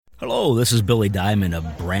Hello, this is Billy Diamond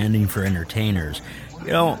of Branding for Entertainers.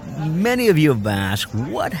 Many of you have asked,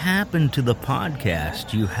 what happened to the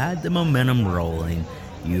podcast? You had the momentum rolling,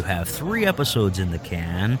 you have 3 episodes in the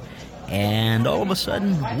can, and all of a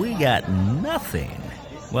sudden, we got nothing.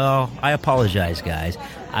 Well, I apologize, guys.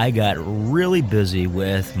 I got really busy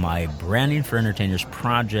with my Branding for Entertainers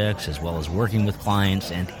projects, as well as working with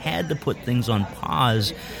clients, and had to put things on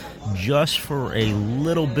pause just for a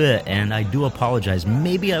little bit, and I do apologize.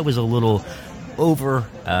 Maybe I was a little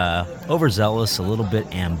overzealous, a little bit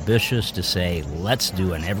ambitious to say, let's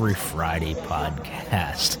do an every Friday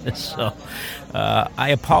podcast. So I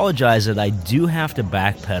apologize that I do have to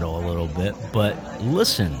backpedal a little bit, but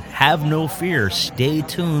listen, have no fear. Stay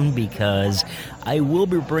tuned because I will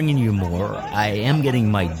be bringing you more. I am getting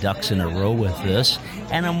my ducks in a row with this,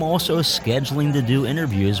 and I'm also scheduling to do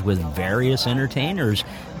interviews with various entertainers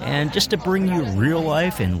and just to bring you real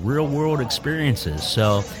life and real world experiences.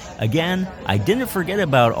 So again, I didn't forget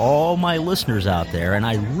about all my listeners out there, and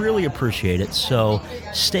I really appreciate it. So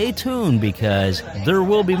stay tuned because there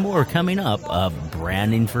will be more coming up of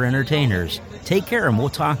Branding for Entertainers. Take care, and we'll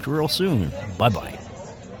talk real soon. Bye-bye.